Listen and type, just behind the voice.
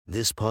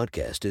This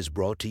podcast is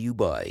brought to you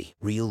by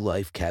Real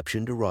Life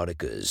Captioned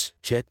Eroticas.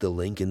 Check the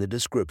link in the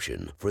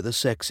description for the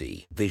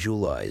sexy,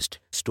 visualized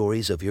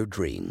stories of your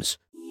dreams.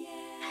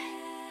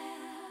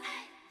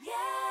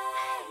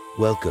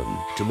 Welcome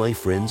to my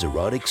friend's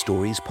Erotic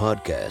Stories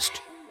podcast,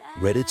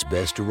 Reddit's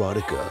Best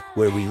Erotica,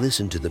 where we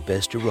listen to the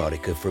best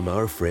erotica from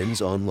our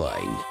friends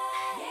online.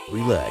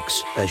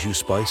 Relax as you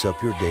spice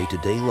up your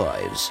day-to-day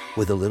lives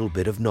with a little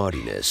bit of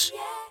naughtiness.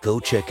 Go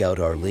check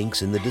out our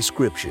links in the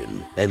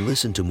description and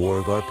listen to more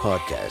of our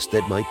podcast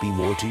that might be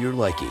more to your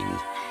liking.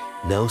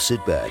 Now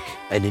sit back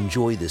and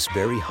enjoy this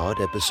very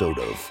hot episode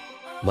of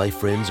My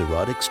Friend's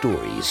Erotic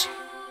Stories.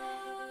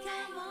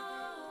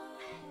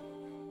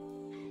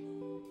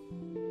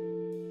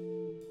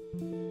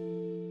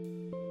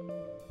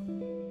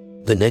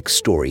 The next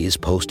story is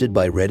posted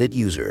by Reddit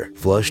user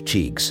Flush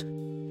Cheeks.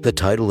 The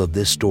title of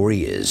this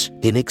story is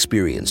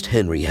Inexperienced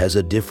Henry Has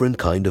a Different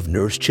Kind of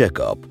Nurse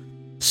Checkup.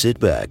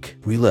 Sit back,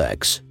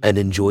 relax, and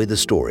enjoy the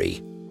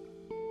story.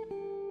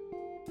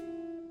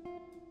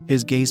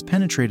 His gaze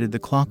penetrated the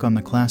clock on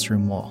the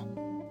classroom wall,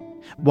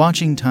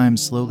 watching time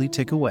slowly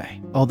tick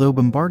away, although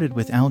bombarded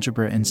with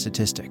algebra and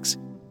statistics.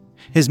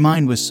 His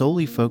mind was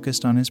solely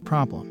focused on his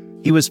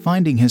problem. He was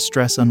finding his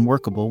stress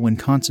unworkable when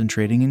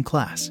concentrating in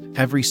class.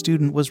 Every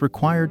student was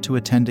required to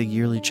attend a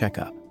yearly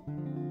checkup,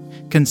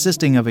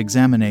 consisting of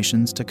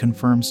examinations to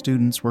confirm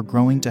students were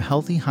growing to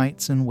healthy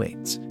heights and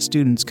weights.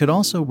 Students could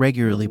also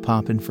regularly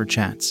pop in for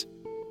chats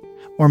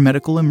or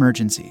medical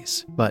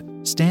emergencies, but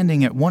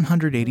standing at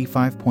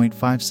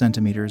 185.5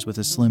 centimeters with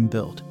a slim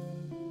build,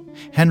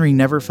 Henry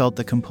never felt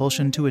the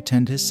compulsion to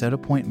attend his set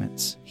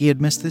appointments. He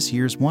had missed this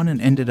year's one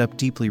and ended up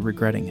deeply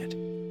regretting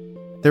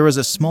it. There was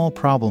a small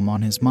problem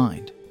on his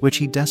mind, which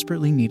he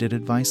desperately needed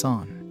advice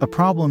on, a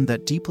problem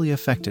that deeply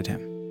affected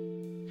him,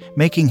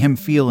 making him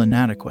feel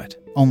inadequate,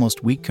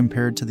 almost weak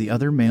compared to the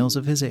other males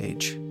of his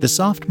age. The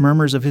soft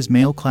murmurs of his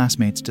male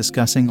classmates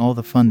discussing all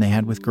the fun they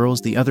had with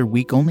girls the other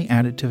week only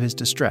added to his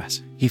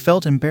distress. He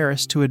felt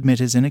embarrassed to admit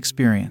his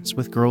inexperience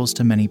with girls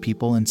to many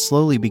people and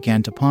slowly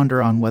began to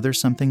ponder on whether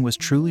something was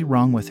truly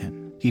wrong with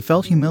him. He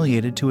felt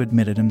humiliated to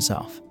admit it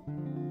himself,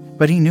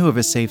 but he knew of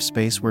a safe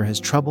space where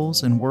his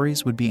troubles and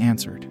worries would be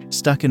answered.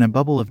 Stuck in a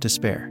bubble of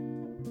despair,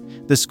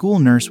 the school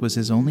nurse was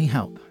his only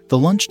help. The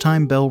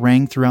lunchtime bell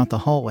rang throughout the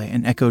hallway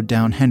and echoed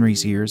down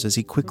Henry's ears as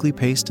he quickly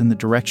paced in the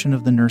direction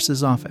of the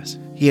nurse's office.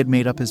 He had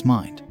made up his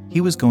mind.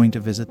 He was going to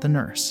visit the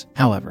nurse.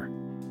 However,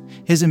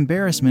 his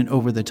embarrassment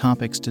over the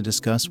topics to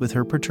discuss with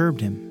her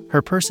perturbed him.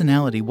 Her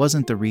personality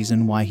wasn't the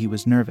reason why he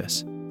was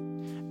nervous,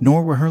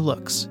 nor were her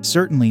looks.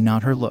 Certainly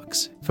not her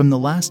looks. From the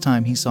last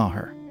time he saw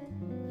her,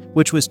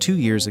 which was 2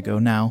 years ago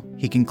now,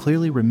 he can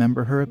clearly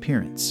remember her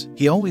appearance.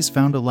 He always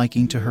found a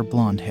liking to her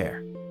blonde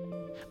hair,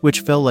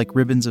 which fell like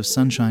ribbons of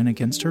sunshine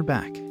against her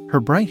back.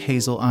 Her bright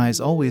hazel eyes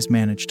always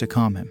managed to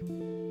calm him.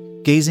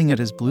 Gazing at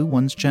his blue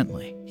ones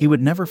gently, he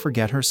would never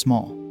forget her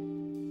small,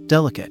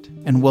 delicate,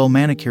 and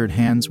well-manicured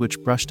hands which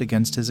brushed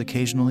against his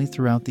occasionally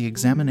throughout the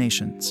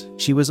examinations.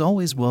 She was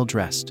always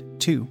well-dressed,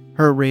 too,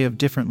 her array of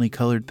differently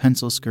colored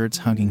pencil skirts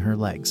hugging her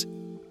legs,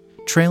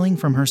 trailing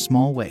from her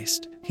small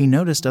waist. He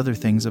noticed other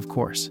things, of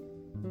course,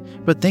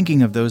 but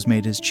thinking of those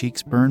made his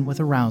cheeks burn with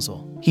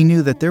arousal. He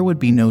knew that there would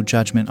be no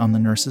judgment on the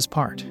nurse's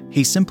part.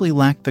 He simply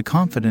lacked the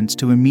confidence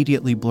to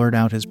immediately blurt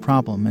out his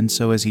problem, and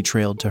so as he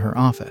trailed to her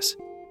office,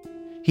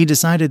 he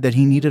decided that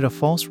he needed a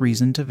false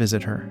reason to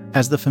visit her.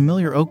 As the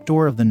familiar oak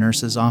door of the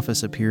nurse's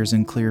office appears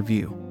in clear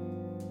view,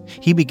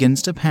 he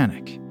begins to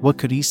panic. What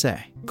could he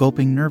say?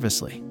 Gulping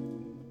nervously,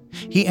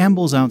 he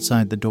ambles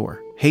outside the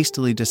door,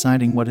 hastily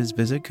deciding what his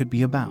visit could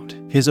be about.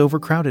 His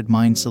overcrowded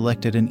mind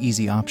selected an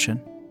easy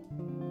option.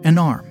 An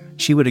arm.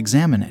 She would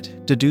examine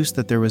it, deduce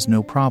that there was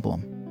no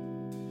problem,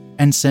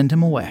 and send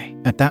him away.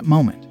 At that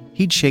moment,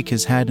 he'd shake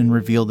his head and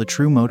reveal the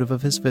true motive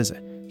of his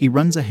visit. He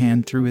runs a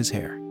hand through his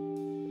hair,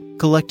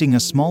 collecting a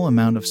small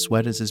amount of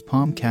sweat as his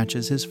palm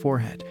catches his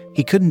forehead.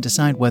 He couldn't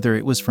decide whether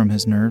it was from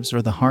his nerves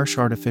or the harsh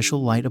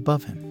artificial light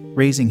above him.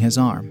 Raising his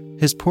arm,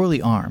 his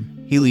poorly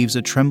arm, he leaves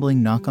a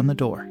trembling knock on the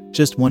door.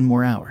 Just 1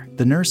 more hour,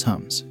 the nurse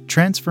hums,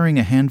 transferring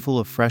a handful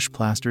of fresh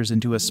plasters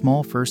into a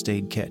small first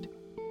aid kit.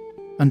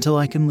 Until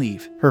I can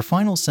leave. Her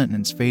final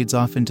sentence fades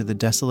off into the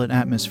desolate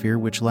atmosphere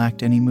which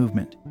lacked any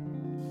movement,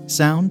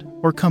 sound,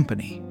 or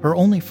company. Her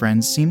only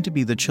friends seemed to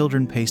be the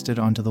children pasted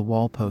onto the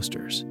wall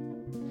posters,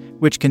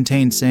 which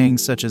contained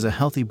sayings such as "a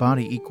healthy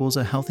body equals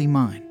a healthy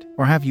mind,"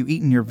 or "have you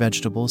eaten your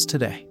vegetables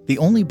today?" The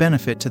only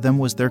benefit to them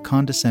was their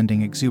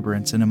condescending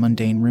exuberance in a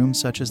mundane room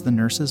such as the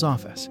nurse's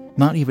office.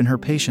 Not even her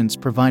patients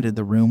provided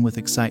the room with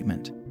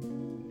excitement.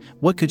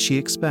 What could she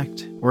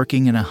expect?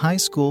 Working in a high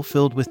school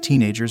filled with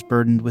teenagers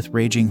burdened with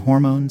raging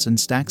hormones and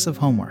stacks of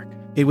homework,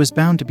 it was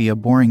bound to be a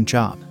boring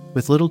job,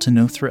 with little to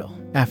no thrill.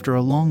 After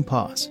a long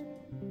pause,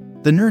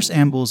 the nurse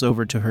ambles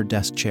over to her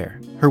desk chair,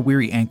 her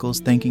weary ankles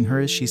thanking her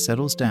as she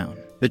settles down.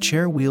 The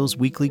chair wheels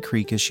weakly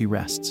creak as she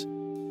rests,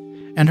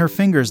 and her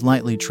fingers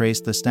lightly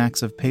trace the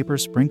stacks of paper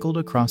sprinkled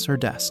across her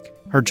desk.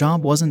 Her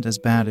job wasn't as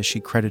bad as she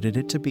credited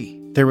it to be.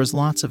 There was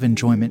lots of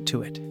enjoyment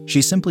to it.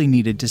 She simply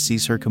needed to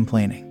cease her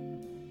complaining.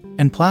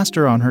 and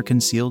plaster on her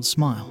concealed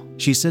smile.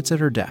 She sits at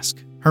her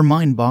desk, her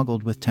mind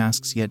boggled with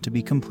tasks yet to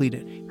be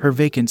completed. Her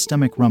vacant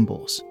stomach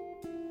rumbles,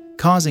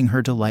 causing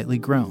her to lightly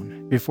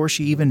groan before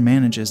she even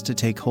manages to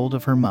take hold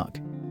of her mug,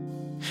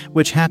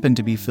 which happened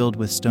to be filled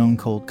with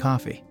stone-cold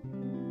coffee.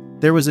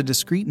 There was a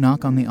discreet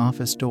knock on the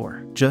office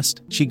door.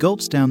 She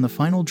gulps down the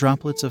final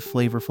droplets of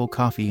flavorful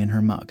coffee in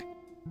her mug.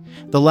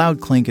 The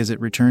loud clink as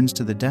it returns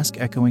to the desk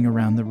echoing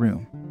around the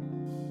room.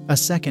 A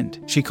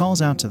second, she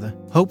calls out to the,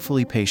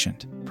 hopefully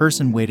patient,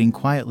 person waiting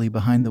quietly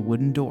behind the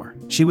wooden door.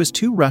 She was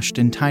too rushed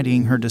in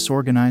tidying her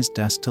disorganized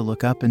desk to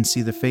look up and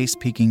see the face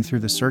peeking through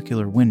the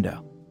circular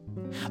window.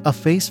 A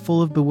face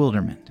full of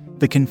bewilderment.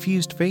 The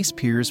confused face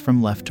peers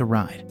from left to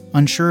right,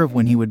 unsure of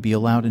when he would be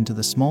allowed into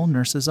the small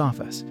nurse's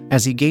office.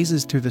 As he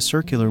gazes through the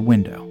circular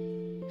window,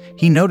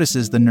 he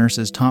notices the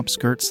nurse's top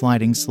skirt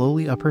sliding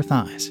slowly up her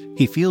thighs.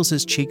 He feels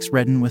his cheeks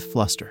redden with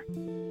fluster,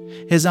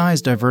 his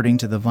eyes diverting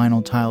to the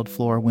vinyl-tiled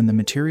floor when the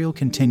material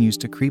continues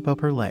to creep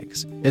up her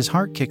legs. His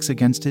heart kicks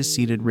against his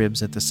seated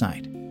ribs at the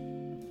sight.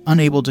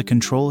 Unable to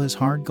control his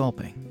hard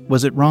gulping.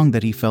 Was it wrong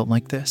that he felt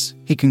like this?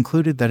 He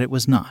concluded that it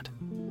was not.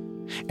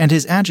 And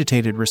his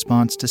agitated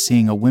response to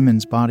seeing a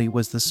woman's body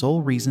was the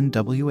sole reason.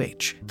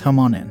 Come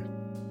on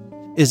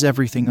in. Is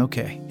everything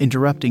okay?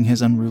 Interrupting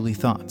his unruly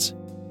thoughts.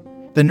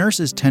 The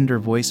nurse's tender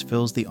voice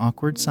fills the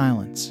awkward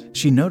silence.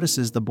 She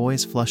notices the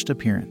boy's flushed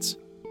appearance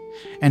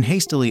and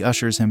hastily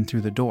ushers him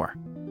through the door,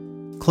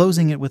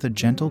 closing it with a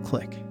gentle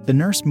click. The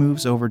nurse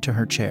moves over to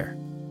her chair,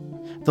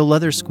 the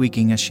leather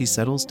squeaking as she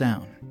settles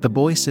down. The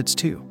boy sits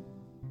too,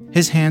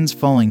 his hands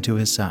falling to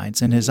his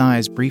sides and his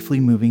eyes briefly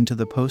moving to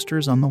the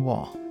posters on the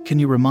wall. Can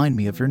you remind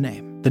me of your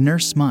name? The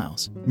nurse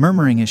smiles,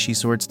 murmuring as she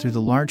sorts through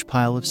the large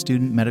pile of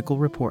student medical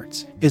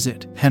reports. Is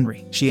it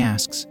Henry? She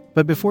asks.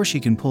 But before she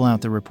can pull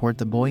out the report,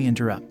 the boy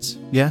interrupts.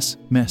 Yes,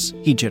 miss,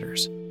 he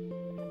jitters,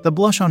 the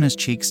blush on his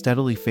cheek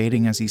steadily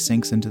fading as he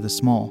sinks into the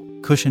small,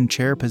 cushioned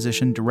chair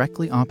positioned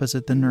directly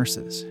opposite the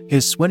nurse's.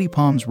 His sweaty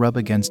palms rub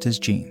against his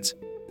jeans,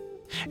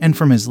 and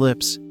from his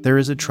lips, there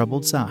is a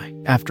troubled sigh.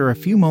 After a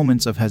few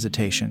moments of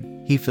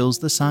hesitation, he fills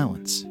the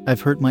silence.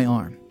 I've hurt my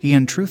arm, he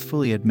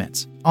untruthfully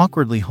admits,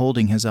 awkwardly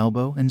holding his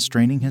elbow and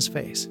straining his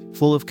face.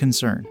 Full of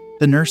concern,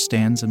 the nurse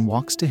stands and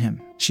walks to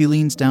him. She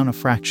leans down a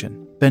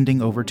fraction,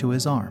 bending over to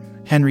his arm.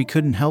 Henry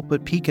couldn't help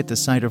but peek at the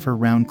sight of her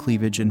round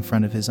cleavage in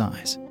front of his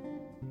eyes,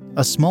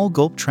 a small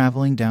gulp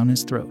traveling down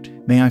his throat.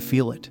 May I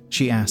feel it?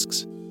 She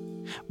asks,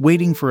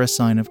 waiting for a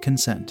sign of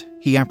consent.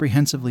 He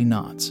apprehensively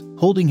nods,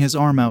 holding his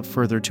arm out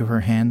further to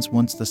her hands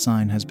once the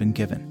sign has been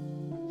given.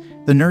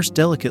 The nurse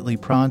delicately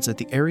prods at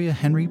the area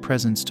Henry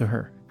presents to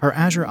her. Her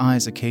azure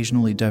eyes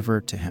occasionally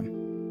divert to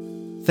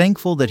him,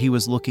 thankful that he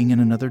was looking in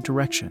another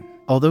direction,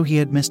 although he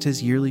had missed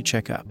his yearly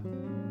checkup.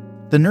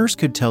 The nurse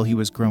could tell he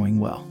was growing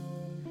well.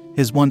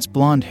 His once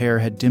blonde hair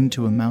had dimmed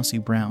to a mousy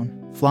brown,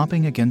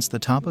 flopping against the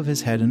top of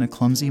his head in a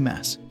clumsy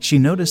mess. She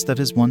noticed that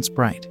his once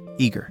bright,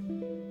 eager,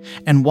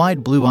 and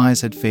wide blue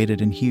eyes had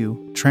faded in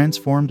hue,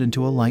 transformed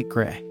into a light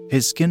gray.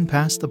 His skin,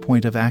 past the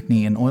point of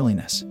acne and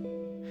oiliness,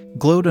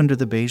 glowed under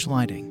the beige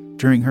lighting.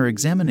 During her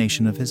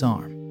examination of his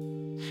arm,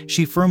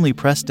 she firmly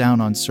pressed down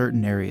on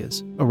certain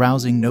areas,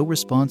 arousing no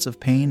response of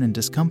pain and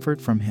discomfort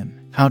from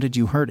him. How did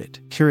you hurt it?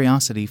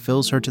 Curiosity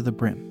fills her to the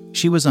brim.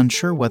 She was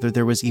unsure whether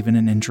there was even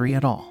an injury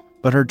at all,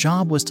 but her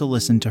job was to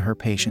listen to her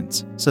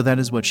patients, so that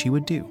is what she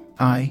would do.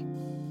 I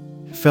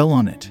fell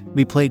on it.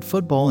 We played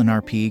football in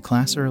our PE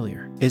class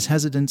earlier. His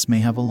hesitance may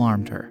have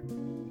alarmed her,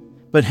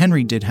 but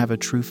Henry did have a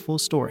truthful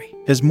story.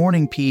 His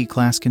morning PE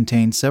class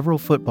contained several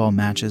football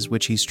matches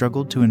which he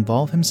struggled to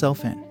involve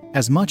himself in,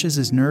 as much as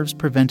his nerves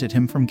prevented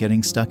him from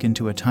getting stuck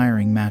into a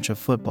tiring match of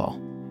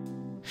football.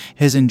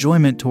 His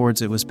enjoyment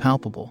towards it was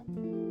palpable,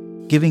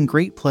 giving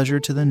great pleasure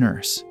to the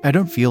nurse. I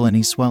don't feel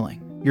any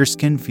swelling. Your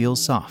skin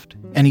feels soft.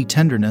 Any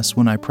tenderness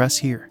when I press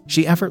here?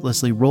 She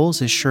effortlessly rolls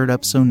his shirt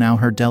up so now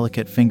her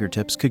delicate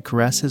fingertips could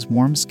caress his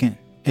warm skin.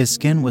 His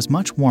skin was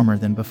much warmer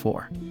than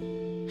before,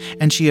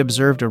 and she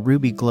observed a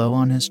ruby glow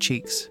on his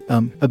cheeks.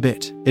 A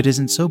bit. It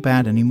isn't so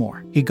bad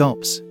anymore. He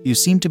gulps. You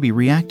seem to be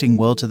reacting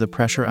well to the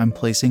pressure I'm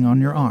placing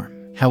on your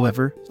arm.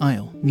 However,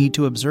 I'll need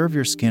to observe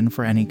your skin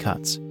for any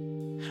cuts,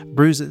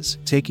 bruises,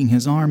 taking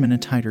his arm in a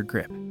tighter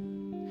grip.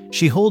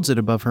 She holds it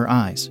above her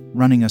eyes,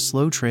 running a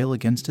slow trail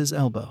against his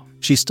elbow.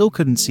 She still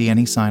couldn't see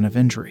any sign of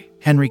injury.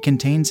 Henry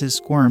contains his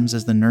squirms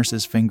as the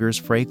nurse's fingers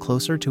fray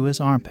closer to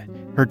his armpit.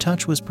 Her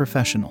touch was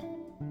professional.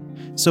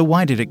 So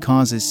why did it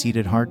cause his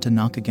seated heart to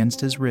knock against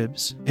his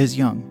ribs? His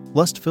young,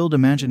 lust-filled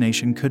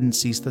imagination couldn't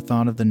cease the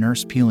thought of the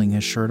nurse peeling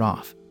his shirt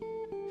off,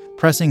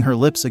 pressing her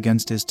lips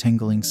against his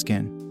tingling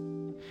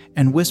skin,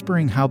 and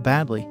whispering how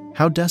badly,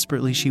 how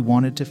desperately she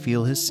wanted to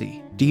feel his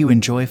see. Do you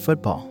enjoy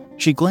football?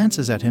 She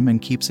glances at him and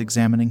keeps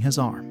examining his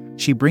arm.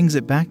 She brings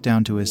it back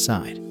down to his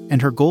side,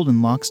 and her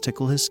golden locks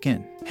tickle his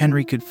skin.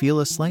 Henry could feel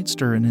a slight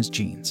stir in his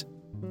jeans,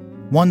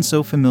 one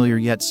so familiar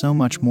yet so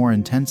much more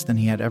intense than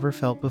he had ever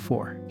felt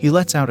before. He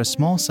lets out a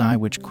small sigh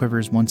which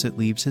quivers once it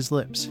leaves his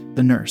lips.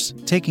 The nurse,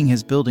 taking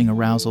his building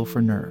arousal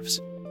for nerves,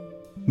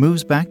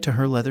 moves back to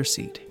her leather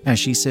seat. As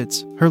she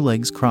sits, her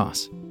legs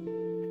cross,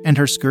 and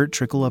her skirt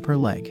trickle up her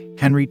leg.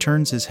 Henry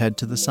turns his head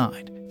to the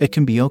side. It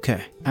can be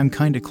okay. I'm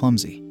kinda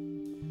clumsy,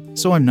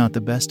 so I'm not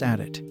the best at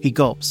it. He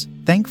gulps,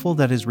 thankful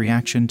that his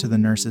reaction to the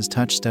nurse's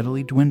touch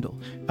steadily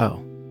dwindled.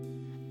 Oh,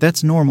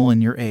 that's normal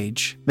in your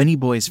age. Many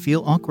boys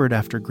feel awkward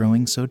after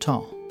growing so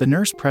tall. The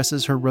nurse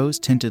presses her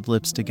rose-tinted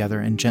lips together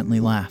and gently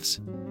laughs.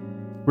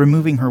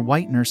 Removing her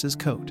white nurse's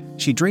coat,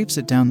 she drapes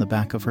it down the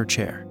back of her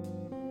chair,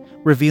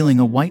 revealing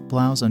a white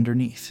blouse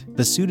underneath.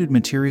 The suited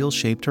material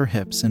shaped her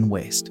hips and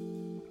waist,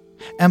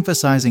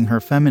 emphasizing her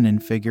feminine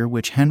figure,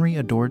 which Henry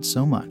adored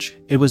so much.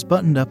 It was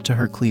buttoned up to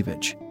her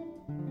cleavage,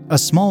 a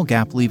small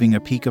gap leaving a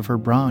peek of her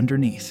bra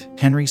underneath.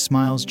 Henry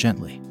smiles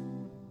gently.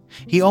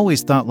 He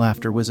always thought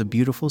laughter was a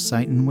beautiful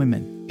sight in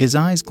women. His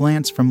eyes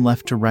glance from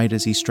left to right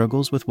as he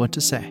struggles with what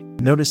to say,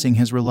 noticing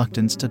his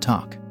reluctance to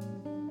talk.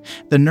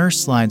 The nurse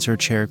slides her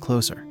chair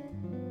closer,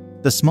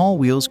 the small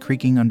wheels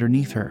creaking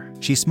underneath her.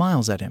 She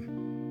smiles at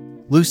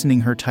him,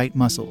 loosening her tight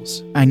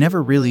muscles. I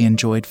never really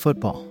enjoyed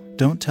football.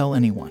 Don't tell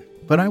anyone.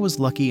 But I was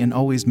lucky and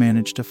always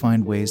managed to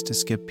find ways to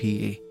skip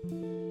PE.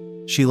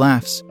 She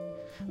laughs,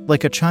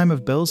 like a chime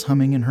of bells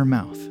humming in her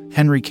mouth.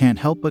 Henry can't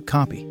help but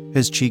copy,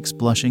 his cheeks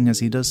blushing as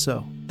he does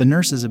so. The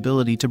nurse's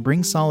ability to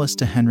bring solace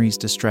to Henry's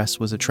distress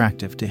was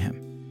attractive to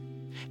him,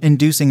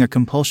 inducing a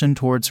compulsion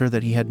towards her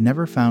that he had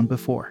never found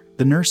before.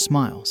 The nurse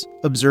smiles,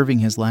 observing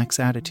his lax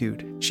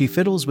attitude. She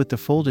fiddles with the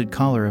folded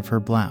collar of her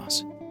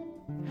blouse,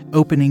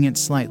 opening it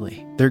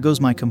slightly. There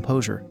goes my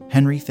composure,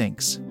 Henry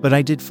thinks, but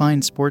I did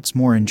find sports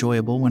more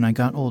enjoyable when I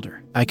got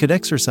older. I could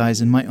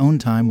exercise in my own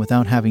time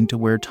without having to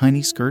wear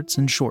tiny skirts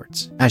and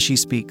shorts. As she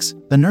speaks,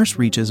 the nurse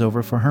reaches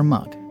over for her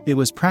mug. It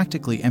was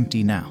practically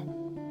empty now,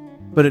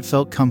 but it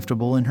felt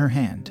comfortable in her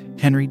hand.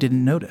 Henry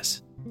didn't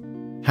notice,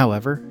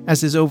 however,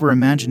 as his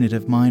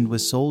over-imaginative mind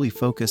was solely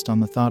focused on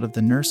the thought of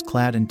the nurse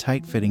clad in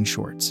tight-fitting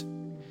shorts,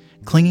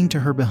 clinging to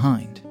her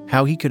behind.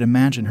 How he could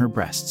imagine her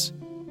breasts,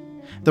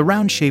 the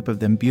round shape of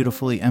them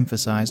beautifully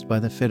emphasized by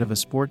the fit of a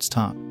sports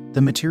top,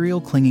 the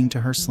material clinging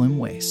to her slim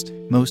waist.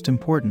 Most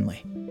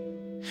importantly,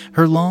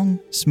 her long,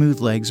 smooth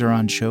legs are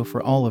on show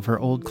for all of her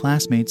old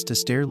classmates to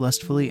stare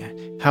lustfully at.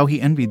 How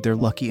he envied their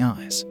lucky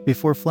eyes,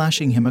 before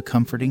flashing him a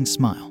comforting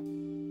smile.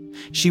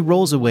 She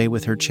rolls away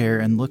with her chair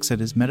and looks at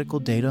his medical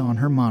data on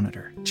her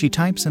monitor. She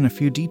types in a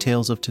few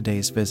details of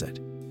today's visit,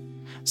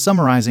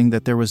 summarizing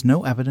that there was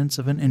no evidence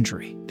of an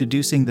injury,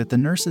 deducing that the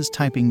nurse's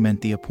typing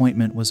meant the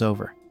appointment was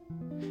over.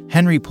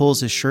 Henry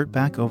pulls his shirt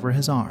back over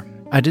his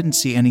arm. I didn't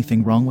see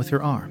anything wrong with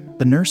your arm.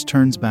 The nurse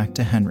turns back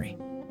to Henry,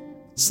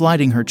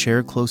 sliding her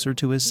chair closer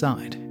to his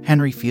side.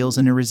 Henry feels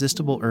an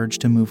irresistible urge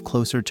to move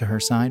closer to her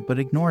side but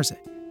ignores it.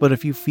 But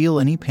if you feel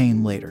any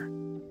pain later,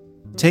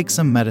 take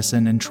some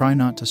medicine and try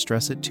not to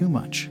stress it too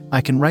much.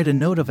 I can write a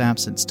note of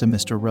absence to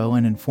Mr. Rowe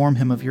and inform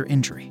him of your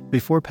injury.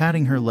 Before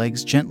patting her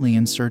legs gently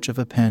in search of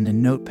a pen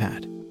and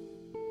notepad,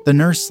 the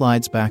nurse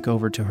slides back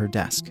over to her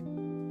desk,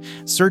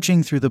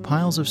 searching through the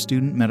piles of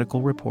student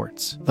medical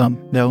reports.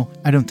 No,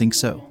 I don't think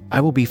so.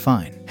 I will be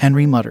fine,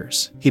 Henry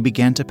mutters. He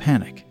began to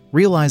panic,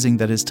 realizing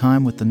that his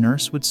time with the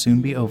nurse would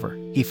soon be over.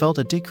 He felt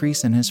a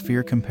decrease in his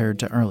fear compared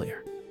to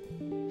earlier,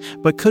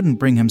 but couldn't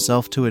bring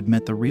himself to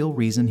admit the real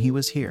reason he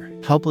was here.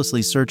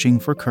 Helplessly searching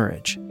for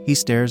courage, he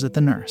stares at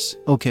the nurse.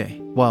 Okay,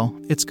 well,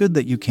 it's good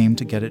that you came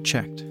to get it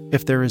checked.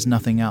 If there is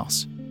nothing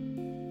else,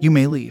 you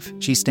may leave.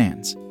 She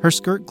stands, her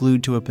skirt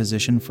glued to a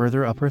position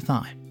further up her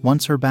thigh.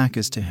 Once her back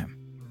is to him,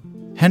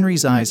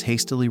 Henry's eyes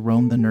hastily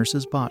roam the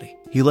nurse's body.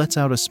 He lets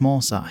out a small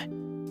sigh,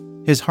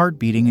 his heart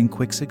beating in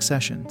quick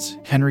successions.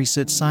 Henry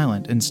sits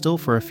silent and still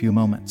for a few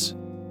moments,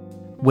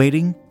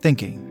 waiting,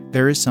 thinking.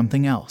 There is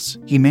something else,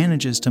 he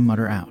manages to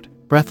mutter out,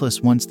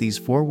 breathless once these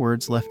 4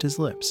 words left his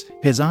lips.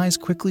 His eyes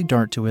quickly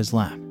dart to his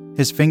lap,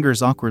 his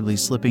fingers awkwardly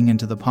slipping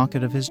into the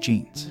pocket of his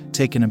jeans.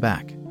 Taken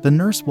aback, the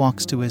nurse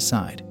walks to his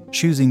side,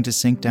 choosing to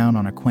sink down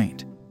on a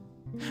quaint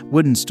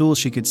wooden stool.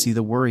 She could see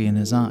the worry in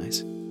his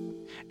eyes,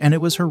 and it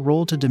was her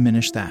role to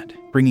diminish that.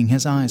 Bringing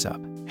his eyes up,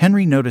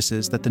 Henry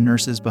notices that the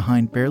nurses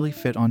behind barely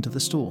fit onto the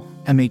stool.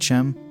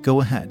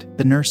 Go ahead.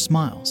 The nurse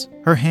smiles,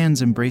 her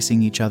hands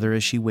embracing each other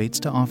as she waits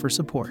to offer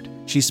support.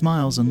 She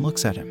smiles and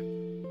looks at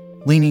him,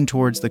 leaning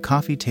towards the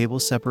coffee table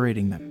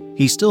separating them.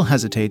 He still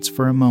hesitates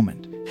for a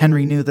moment.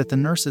 Henry knew that the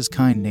nurse's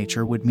kind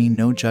nature would mean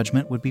no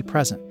judgment would be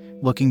present.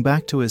 Looking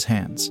back to his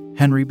hands,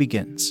 Henry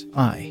begins.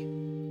 I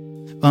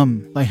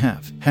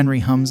have. Henry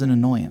hums in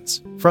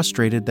annoyance,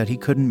 frustrated that he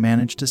couldn't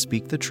manage to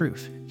speak the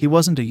truth. He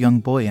wasn't a young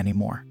boy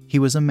anymore. He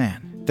was a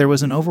man. There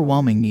was an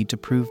overwhelming need to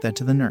prove that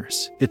to the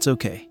nurse. It's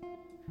okay.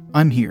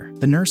 I'm here,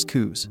 the nurse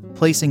coos,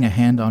 placing a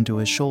hand onto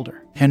his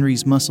shoulder.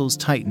 Henry's muscles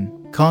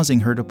tighten, causing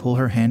her to pull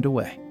her hand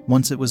away.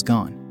 Once it was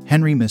gone,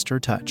 Henry missed her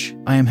touch.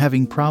 I am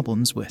having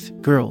problems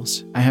with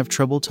girls. I have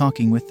trouble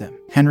talking with them.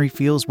 Henry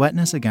feels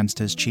wetness against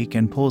his cheek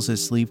and pulls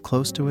his sleeve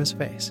close to his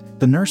face.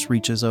 The nurse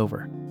reaches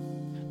over,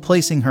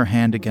 placing her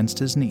hand against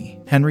his knee.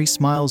 Henry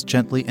smiles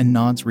gently and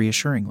nods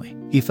reassuringly.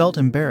 He felt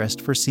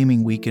embarrassed for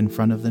seeming weak in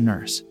front of the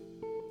nurse,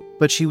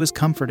 but she was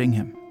comforting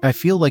him. I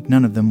feel like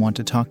none of them want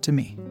to talk to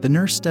me. The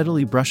nurse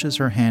steadily brushes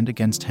her hand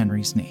against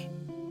Henry's knee,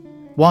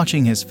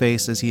 watching his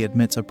face as he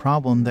admits a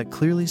problem that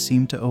clearly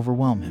seemed to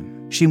overwhelm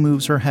him. She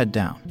moves her head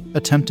down,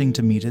 attempting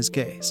to meet his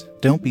gaze.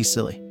 Don't be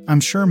silly. I'm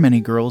sure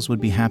many girls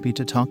would be happy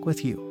to talk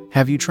with you.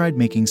 Have you tried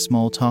making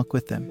small talk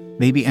with them?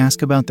 Maybe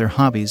ask about their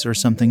hobbies or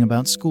something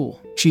about school.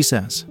 She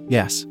says,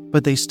 yes,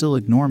 but they still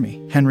ignore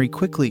me. Henry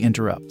quickly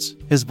interrupts,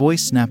 his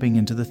voice snapping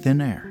into the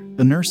thin air.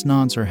 The nurse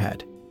nods her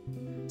head,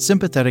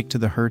 sympathetic to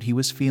the hurt he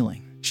was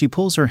feeling. She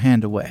pulls her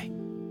hand away,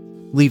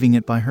 leaving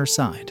it by her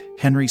side.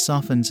 Henry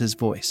softens his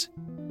voice,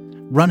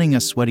 running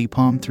a sweaty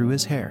palm through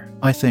his hair.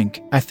 I think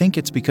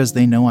it's because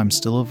they know I'm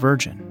still a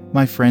virgin.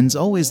 My friends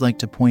always like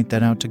to point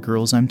that out to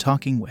girls I'm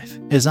talking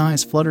with. His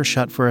eyes flutter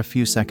shut for a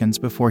few seconds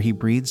before he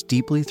breathes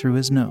deeply through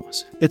his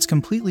nose. It's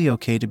completely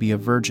okay to be a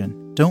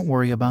virgin. Don't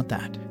worry about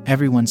that.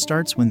 Everyone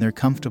starts when they're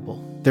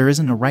comfortable. There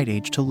isn't a right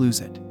age to lose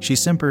it. She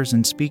simpers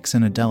and speaks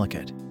in a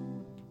delicate,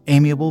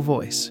 amiable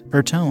voice.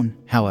 Her tone,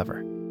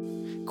 however,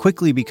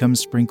 quickly becomes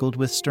sprinkled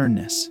with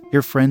sternness.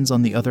 Your friends,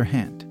 on the other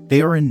hand,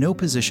 they are in no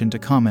position to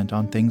comment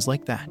on things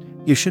like that.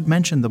 You should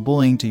mention the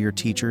bullying to your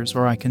teachers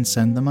or I can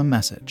send them a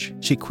message.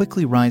 She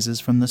quickly rises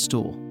from the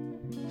stool,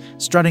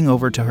 strutting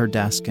over to her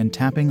desk and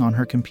tapping on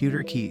her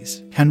computer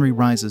keys. Henry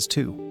rises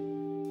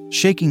too,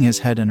 shaking his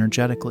head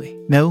energetically.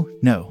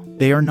 No,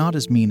 they are not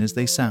as mean as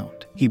they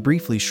sound. He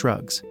briefly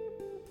shrugs,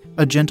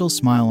 a gentle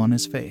smile on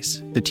his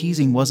face. The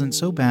teasing wasn't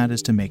so bad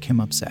as to make him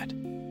upset,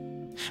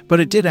 but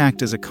it did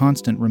act as a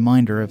constant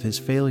reminder of his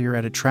failure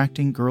at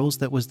attracting girls.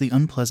 That was the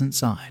unpleasant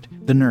side.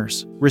 The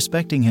nurse,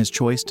 respecting his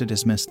choice to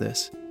dismiss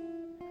this,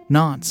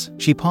 nods.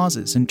 She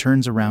pauses and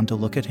turns around to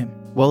look at him.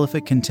 Well, if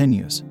it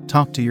continues,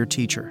 talk to your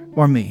teacher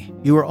or me.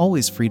 You are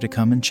always free to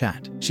come and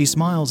chat. She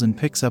smiles and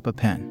picks up a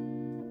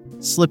pen,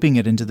 slipping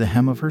it into the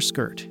hem of her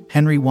skirt.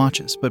 Henry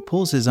watches but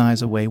pulls his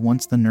eyes away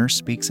once the nurse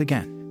speaks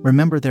again.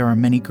 Remember, there are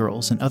many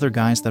girls and other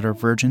guys that are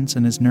virgins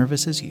and as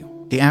nervous as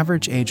you. The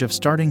average age of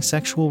starting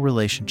sexual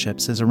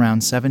relationships is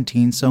around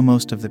 17, so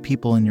most of the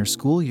people in your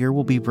school year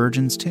will be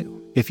virgins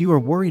too. If you are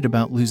worried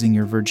about losing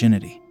your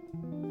virginity,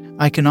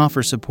 I can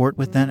offer support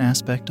with that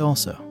aspect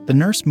also. The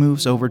nurse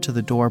moves over to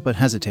the door but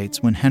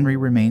hesitates when Henry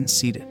remains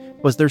seated.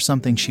 Was there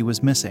something she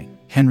was missing?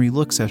 Henry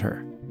looks at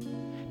her.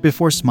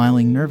 Before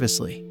smiling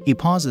nervously, he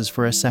pauses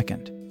for a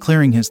second,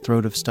 clearing his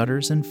throat of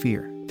stutters and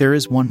fear. There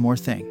is one more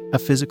thing, a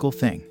physical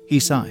thing. He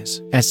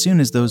sighs. As soon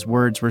as those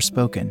words were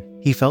spoken,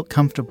 he felt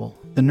comfortable.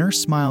 The nurse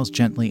smiles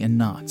gently and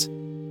nods,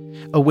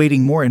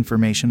 awaiting more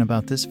information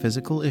about this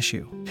physical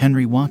issue.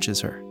 Henry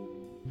watches her,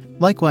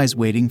 likewise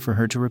waiting for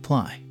her to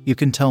reply. You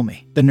can tell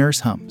me. The nurse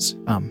hums.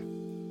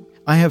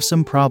 I have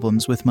some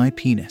problems with my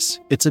penis.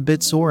 It's a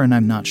bit sore and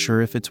I'm not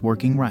sure if it's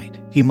working right.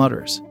 He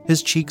mutters,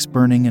 his cheeks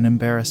burning in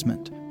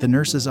embarrassment. The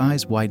nurse's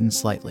eyes widen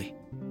slightly,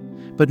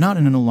 but not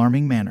in an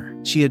alarming manner.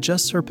 She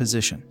adjusts her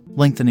position,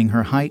 lengthening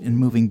her height and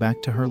moving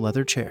back to her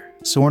leather chair.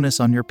 Soreness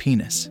on your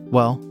penis.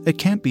 Well, it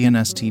can't be an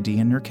STD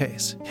in your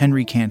case.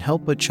 Henry can't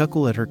help but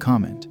chuckle at her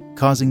comment,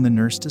 causing the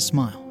nurse to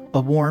smile. A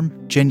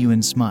warm,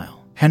 genuine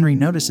smile. Henry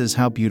notices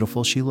how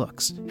beautiful she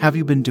looks. Have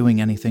you been doing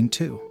anything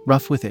too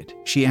rough with it?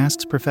 She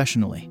asks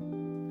professionally,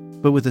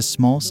 but with a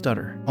small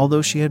stutter.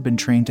 Although she had been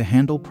trained to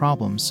handle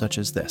problems such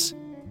as this,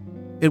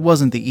 it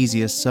wasn't the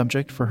easiest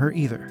subject for her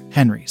either.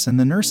 Henry's and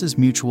the nurse's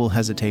mutual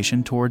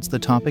hesitation towards the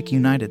topic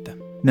united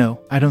them.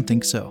 No, I don't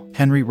think so.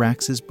 Henry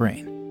racks his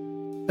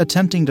brain,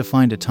 attempting to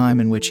find a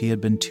time in which he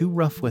had been too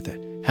rough with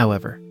it.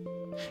 However,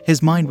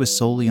 his mind was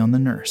solely on the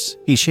nurse.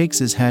 He shakes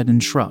his head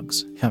and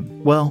shrugs.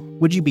 Well,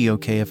 would you be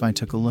okay if I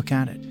took a look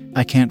at it?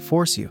 I can't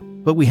force you,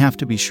 but we have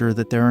to be sure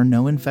that there are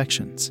no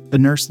infections. The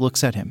nurse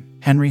looks at him.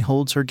 Henry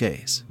holds her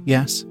gaze.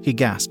 Yes, he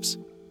gasps,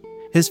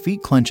 his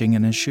feet clenching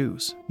in his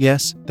shoes.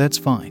 Yes, that's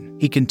fine.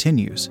 He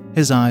continues,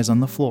 his eyes on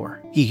the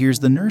floor. He hears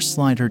the nurse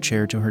slide her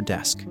chair to her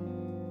desk,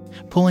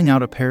 pulling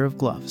out a pair of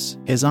gloves.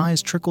 His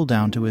eyes trickle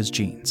down to his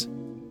jeans,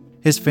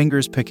 his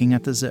fingers picking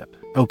at the zip.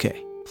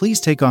 Okay,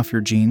 please take off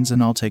your jeans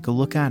and I'll take a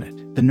look at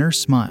it. The nurse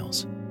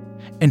smiles,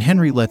 and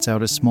Henry lets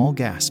out a small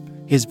gasp.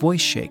 His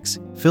voice shakes,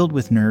 filled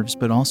with nerves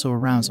but also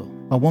arousal.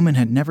 A woman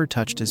had never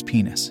touched his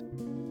penis,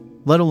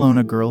 let alone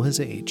a girl his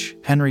age.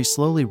 Henry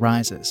slowly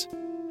rises,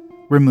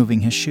 removing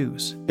his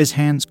shoes. His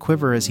hands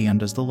quiver as he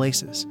undoes the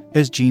laces.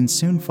 His jeans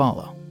soon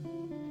follow,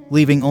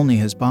 leaving only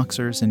his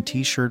boxers and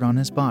t-shirt on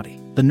his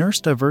body. The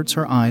nurse diverts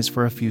her eyes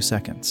for a few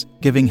seconds,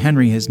 giving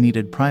Henry his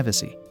needed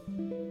privacy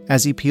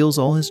as he peels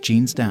all his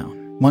jeans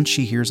down. Once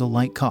she hears a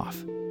light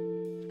cough,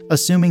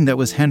 assuming that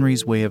was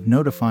Henry's way of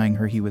notifying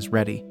her he was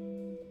ready,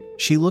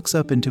 she looks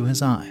up into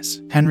his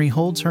eyes. Henry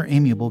holds her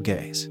amiable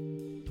gaze,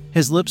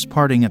 his lips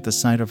parting at the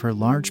sight of her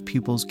large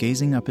pupils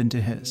gazing up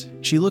into his.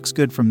 She looks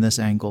good from this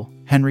angle,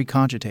 Henry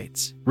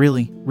cogitates.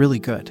 Really, really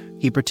good.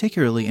 He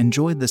particularly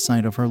enjoyed the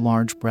sight of her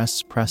large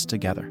breasts pressed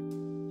together,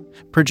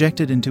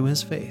 projected into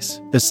his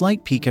face. The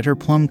slight peek at her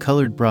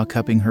plum-colored bra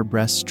cupping her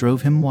breasts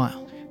drove him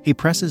wild. He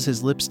presses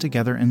his lips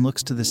together and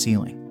looks to the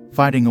ceiling,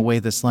 fighting away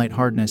the slight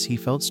hardness he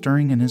felt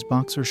stirring in his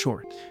boxer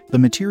short. The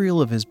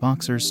material of his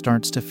boxers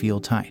starts to feel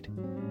tight,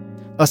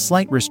 a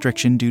slight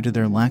restriction due to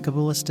their lack of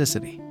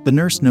elasticity. The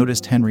nurse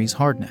noticed Henry's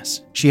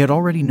hardness. She had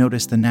already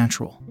noticed the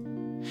natural,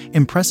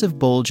 impressive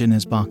bulge in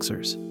his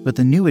boxers, but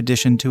the new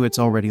addition to its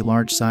already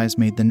large size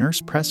made the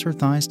nurse press her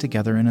thighs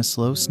together in a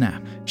slow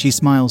snap. She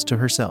smiles to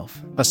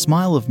herself, a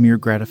smile of mere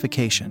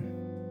gratification.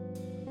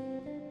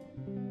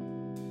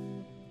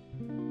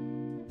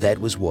 That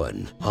was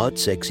one hot,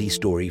 sexy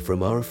story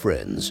from our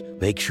friends.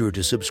 Make sure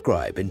to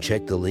subscribe and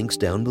check the links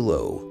down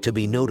below to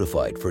be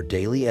notified for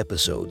daily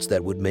episodes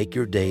that would make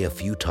your day a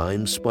few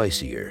times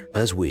spicier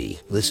as we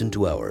listen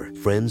to our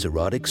friends'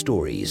 erotic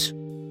stories.